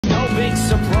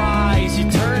surprise you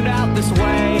turned out this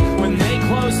way when they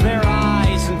closed their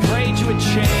eyes and prayed you would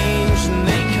change, and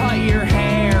they cut your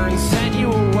hair and sent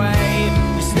you away.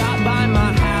 You stopped by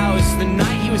my house the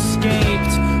night you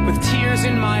escaped. With tears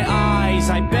in my eyes,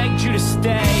 I begged you to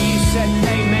stay. You said,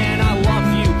 hey man, I love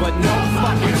you, but no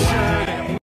fucking should.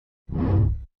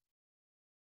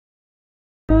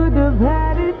 Could have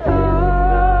had it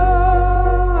all.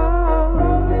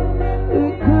 We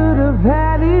could have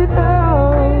had it all.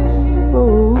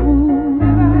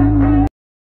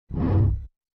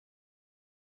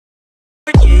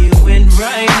 Yeah, you went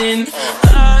right in.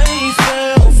 I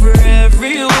fell for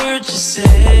every word you said.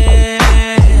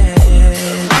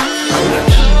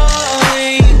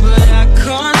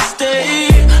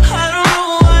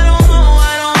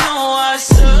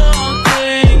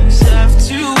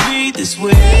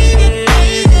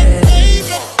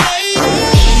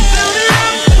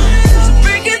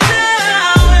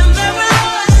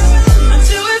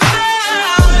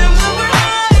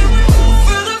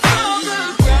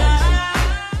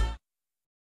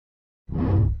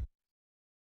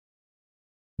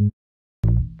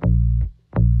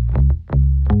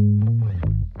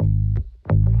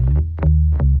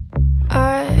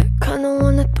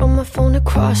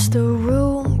 Across the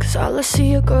room, 'cause all I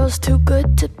see are girls too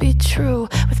good to be true,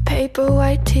 with paper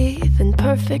white teeth and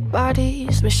perfect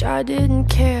bodies. Wish I didn't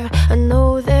care. I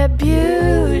know their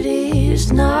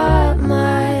beauty's not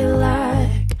my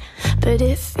like, but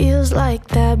it feels like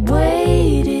that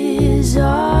weight is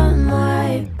on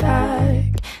my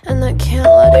back, and I can't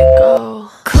let it go.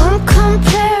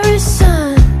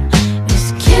 Comparison is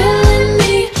killing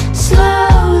me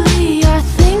slowly. I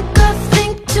think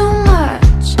too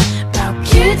much about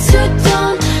kids who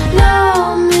don't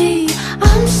know me.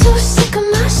 I'm so sick of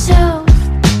myself.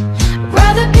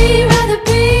 Rather be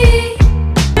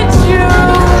it's you.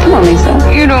 Come on, Lisa.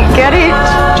 You don't get it.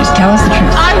 Just tell us the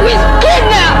truth. I was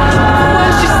kidnapped.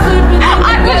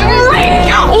 I was raped.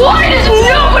 Why does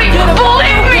nobody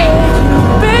believe me?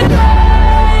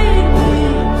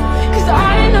 Cause I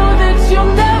know that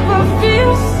you'll never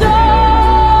feel sorry.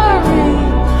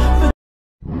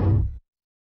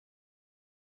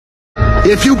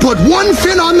 If you put one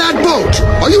fin on that boat,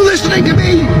 are you listening to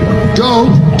me?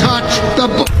 Don't touch the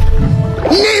boat.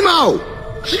 Nemo!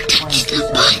 Touch the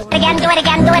boat. Again, do it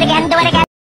again, do it again, do it again.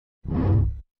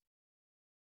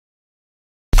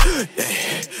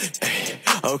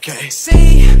 Okay.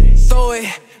 See, throw it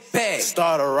back.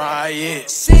 Start a riot.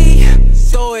 See,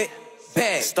 throw it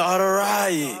back. Start a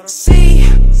riot. See,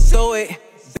 throw it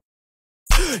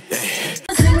back. All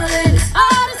the single ladies,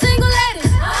 all the single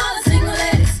ladies, all the single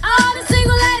ladies, all the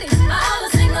single ladies, all the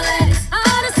single ladies,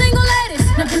 all the single ladies.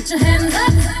 Now put your hands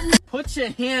up. Put your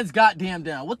hands goddamn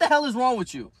down. What the hell is wrong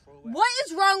with you? What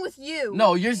is wrong with you?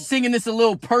 No, you're singing this a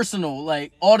little personal.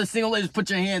 Like, all the single ladies, put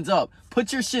your hands up.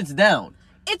 Put your shits down.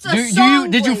 It's a song,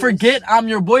 Did you forget I'm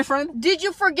your boyfriend? Did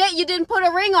you forget you didn't put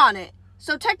a ring on it?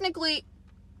 So technically,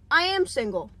 I am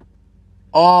single.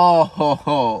 Oh, ho,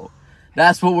 ho.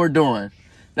 That's what we're doing.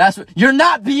 That's what. You're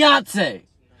not Beyonce.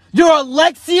 You're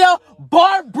Alexia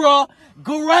Barbara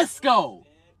Goresko.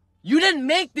 You didn't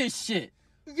make this shit.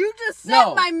 You just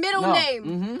said my middle name.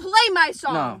 Mm-hmm. Play my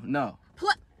song. No.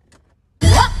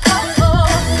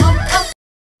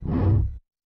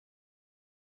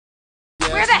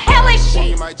 Where the hell is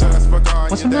she?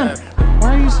 What's the matter?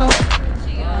 Why are you so...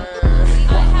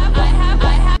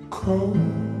 Cold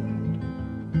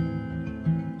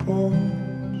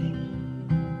bones.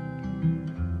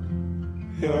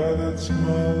 Yeah, that's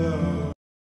my love.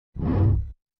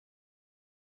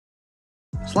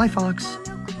 Sly Fox,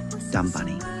 dumb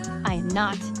bunny. I am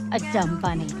not a dumb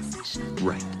bunny.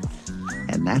 Right.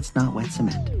 And that's not wet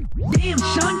cement. Damn,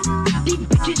 son, these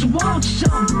bitches want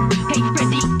some. Hey,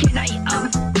 Freddy, can I,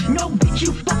 no, bitch,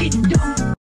 you fucking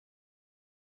dumb.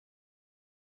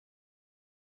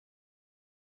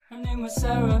 Her name was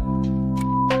Sarah.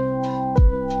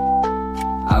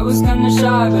 I was kinda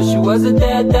shy, but she was a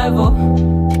daredevil.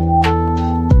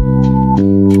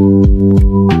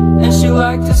 And she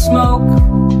liked to smoke,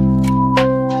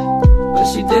 but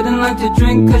she didn't like to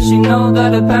drink, cause she know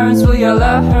that her parents will yell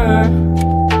at her.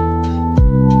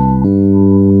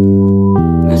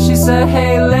 And she said,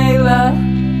 hey Layla.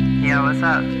 Yeah, what's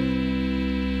up?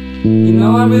 You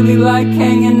know I really like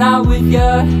hanging out with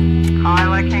ya. Oh, I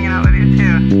like hanging out with you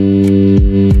too.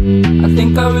 I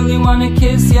think I really wanna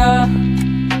kiss ya.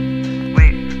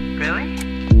 Wait, really?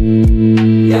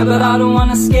 Yeah, but I don't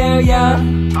wanna scare ya.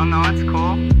 Oh no, it's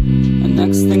cool. And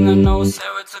next thing I know,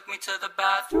 Sarah took me to the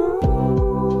bathroom.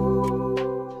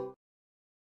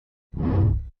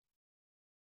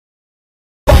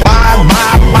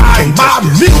 My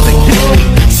music hit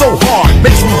me so hard.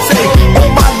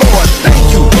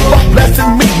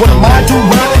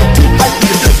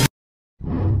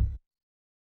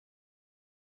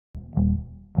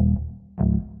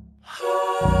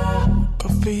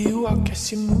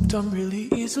 moved on really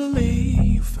easily.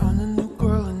 You found a new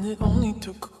girl and it only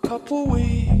took a couple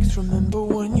weeks. Remember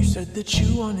when you said that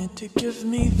you wanted to give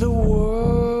me the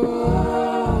world?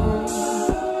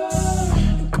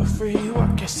 Good for you, I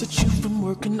guess that you've been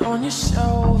working on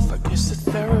yourself. I guess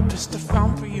the therapist I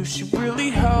found for you, she really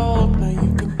helped. Now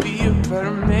you can be a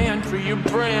better man for your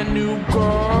brand new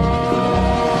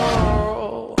girl.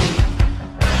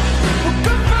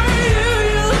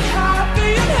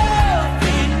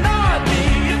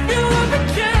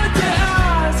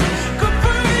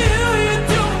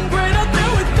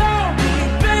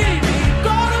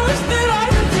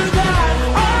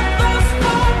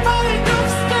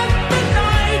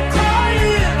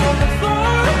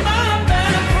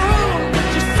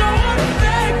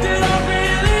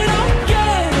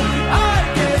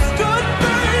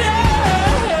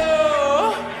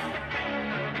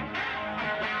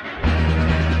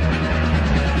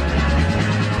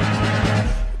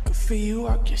 For you,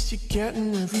 I guess you're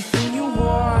getting everything you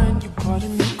want. You bought a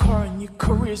new car and your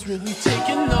career's really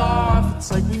taking off.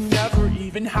 It's like we never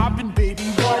even happened, baby.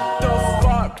 What the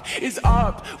fuck is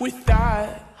up with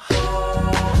that?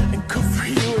 And good for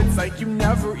you, it's like you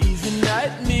never even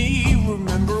met me.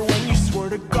 Remember when you swore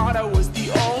to God I was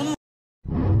the only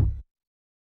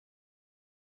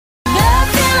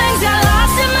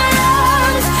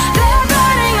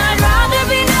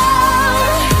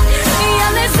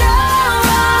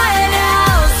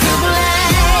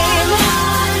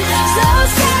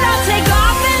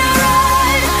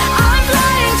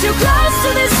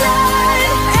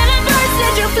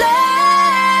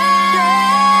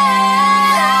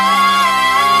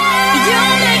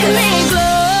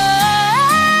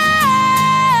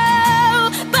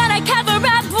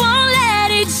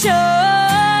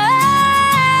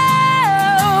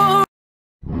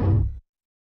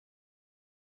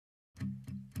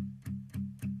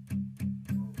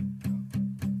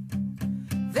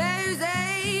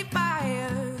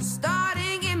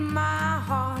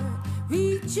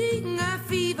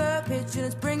and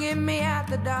it's bringing me out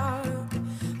the dark.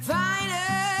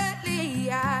 Finally,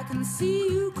 I can see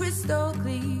you crystal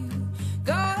clear.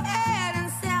 Go ahead and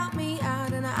sell me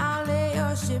out and I'll lay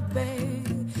your ship bare.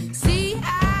 See,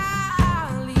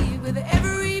 I'll leave with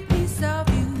every piece of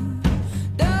you.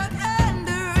 Don't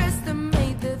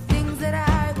underestimate the things that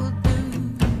I will do.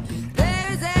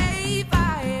 There's a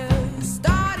fire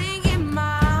starting in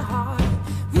my heart,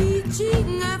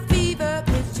 reaching a fever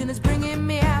pitch and it's bringing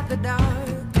me out the dark.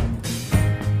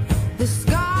 The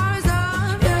scars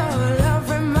of your love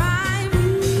remind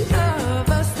me of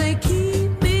us. They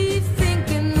keep me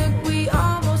thinking that we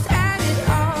almost had it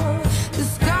all. The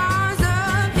scars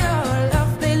of your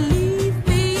love, they leave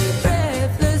me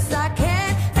breathless. I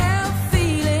can't help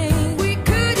feeling we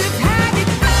could have had it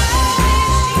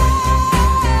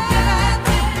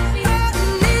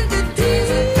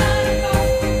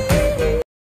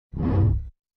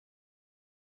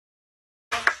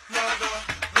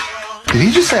Did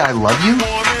he just say I love you?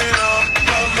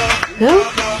 No,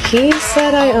 he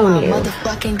said I own you.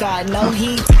 Motherfucking God, no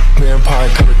he. vampire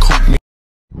could have cooked me.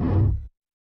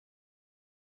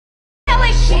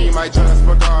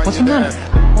 What's the matter?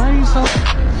 Why are you so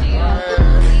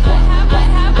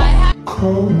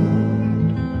cold?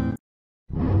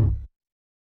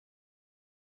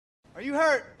 Are you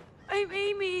hurt? I'm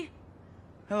Amy.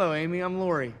 Hello, Amy. I'm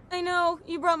Lori. I know.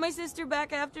 You brought my sister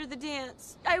back after the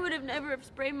dance. I would have never have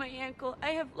sprained my ankle.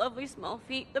 I have lovely small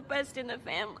feet, the best in the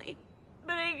family.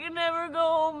 But I can never go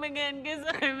home again because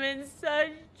I'm in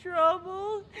such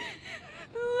trouble.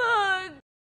 Look.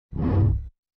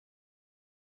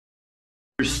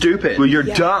 You're stupid. Well, you're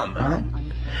dumb. Huh?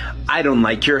 I don't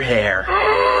like your hair.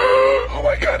 Oh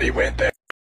my God, he went there.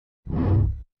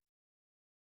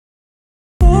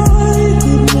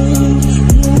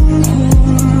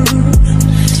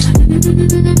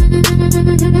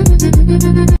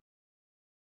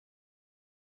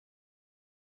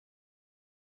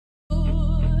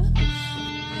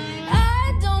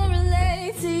 I don't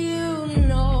relate to you,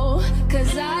 no,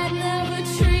 'cause I'd never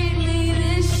treat me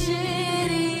this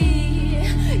shitty.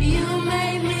 You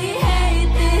made me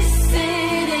hate this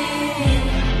city,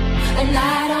 and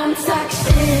I don't talk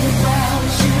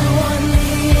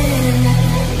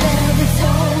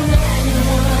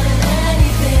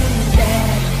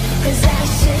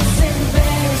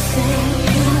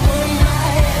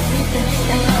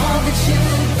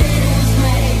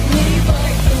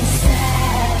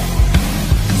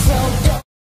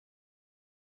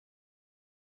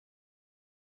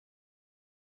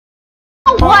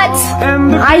what?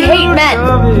 I hate men.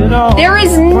 There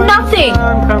is nothing,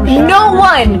 no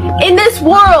one in this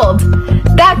world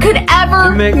that could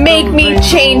ever make me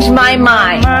change my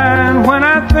mind. When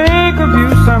I think of you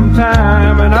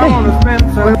sometime, and I want to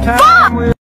spend some time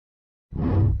with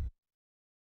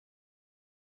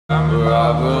where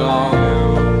I belong,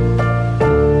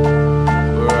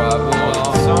 where I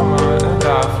belong. Summer and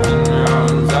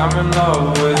afternoons, I'm in love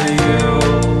with you.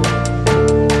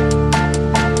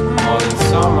 More than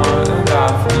summer and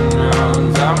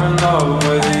afternoons, I'm in love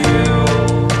with you.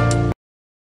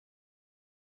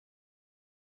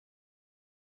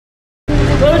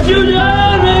 Don't you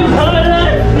die, big honey!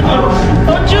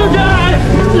 Don't you die!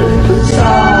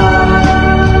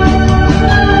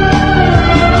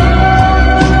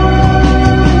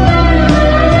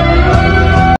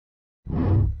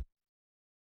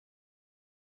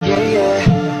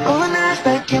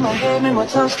 In my head, make my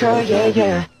tongue curl, yeah,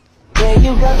 yeah. Yeah,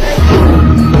 you got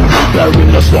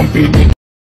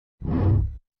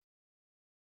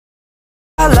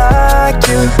I like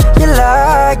you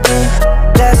like me.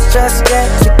 Let's just get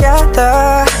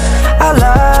together. I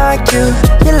like you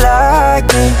like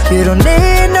me. You don't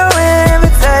need no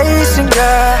invitation,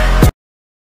 girl.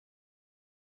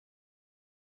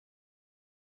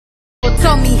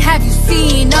 Tell me, have you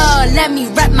seen her? Let me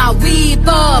wrap my weave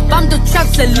up. I'm the trap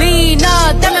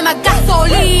Selena. Dame my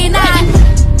gasolina.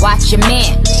 Watch your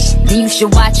man, then you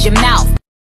should watch your mouth.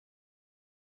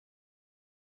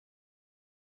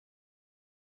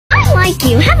 I like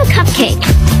you, have a cupcake.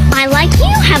 I like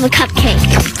you, have a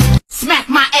cupcake. Smack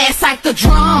my ass like the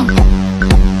drum.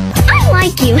 I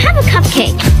like you, have a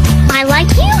cupcake. I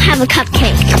like you, have a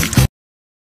cupcake.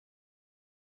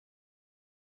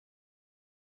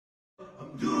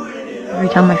 Every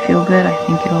time I feel good, I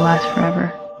think it'll last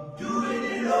forever.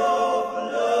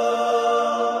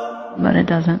 But it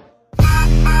doesn't.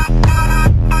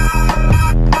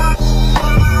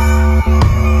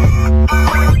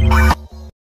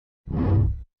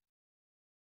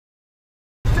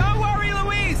 Don't worry,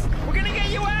 Louise! We're gonna get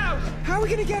you out! How are we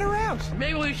gonna get her out?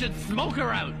 Maybe we should smoke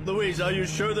her out. Louise, are you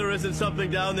sure there isn't something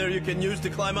down there you can use to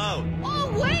climb out? Oh,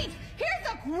 wait! Here's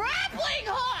a grappling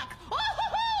hook!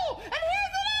 Oh, and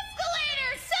here's an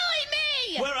escalator! Silly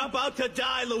me! We're about to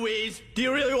die, Louise! Do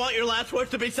you really want your last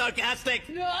words to be sarcastic?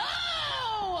 No!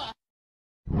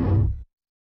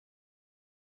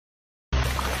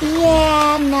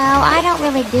 Yeah, no, I don't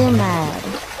really do mud.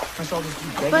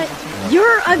 But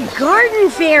you're a garden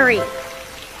fairy.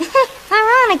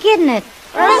 Ironic, isn't it?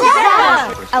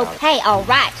 Okay,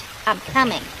 alright. I'm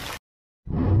coming.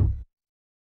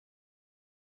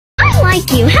 I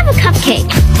like you, have a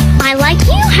cupcake. I like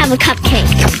you, have a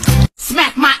cupcake.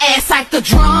 Smack my ass like the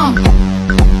drum.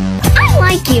 I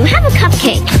like you, have a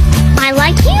cupcake. I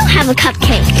like you, have a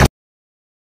cupcake.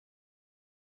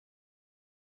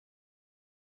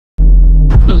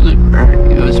 Doesn't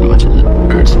hurt you as much as it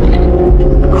hurts me.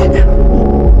 Okay.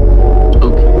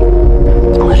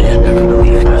 I'd never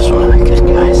believe I was one of the good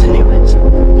guys anyways.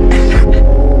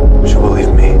 You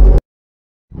believe me?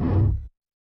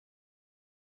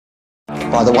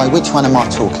 By the way, which one am I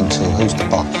talking to? Who's the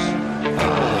boss?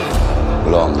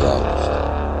 Long lost.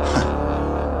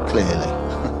 Clearly.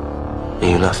 Are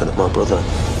you laughing at my brother?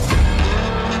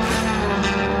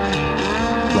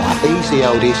 Right, he's the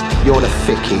oldest, you're the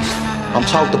thickest. I'm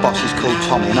told the boss is called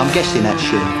Tommy, and I'm guessing that's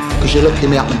you, because you're looking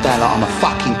me up and down like I'm a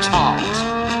fucking tart.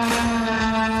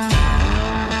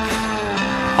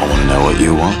 I want to know what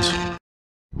you want.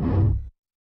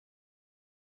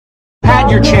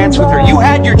 Had your chance with her. You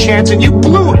had your chance and you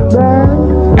blew it.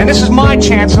 And this is my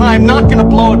chance, and I'm not gonna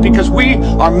blow it because we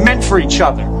are meant for each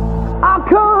other. I'll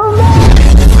come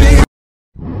back.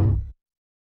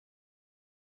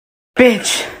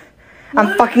 Bitch,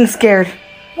 I'm fucking scared.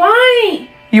 Why?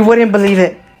 You wouldn't believe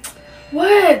it.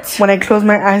 What? When I close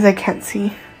my eyes, I can't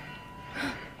see.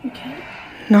 You can't?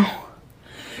 No.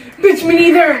 Bitch, me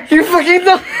neither. You're fucking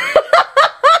dumb.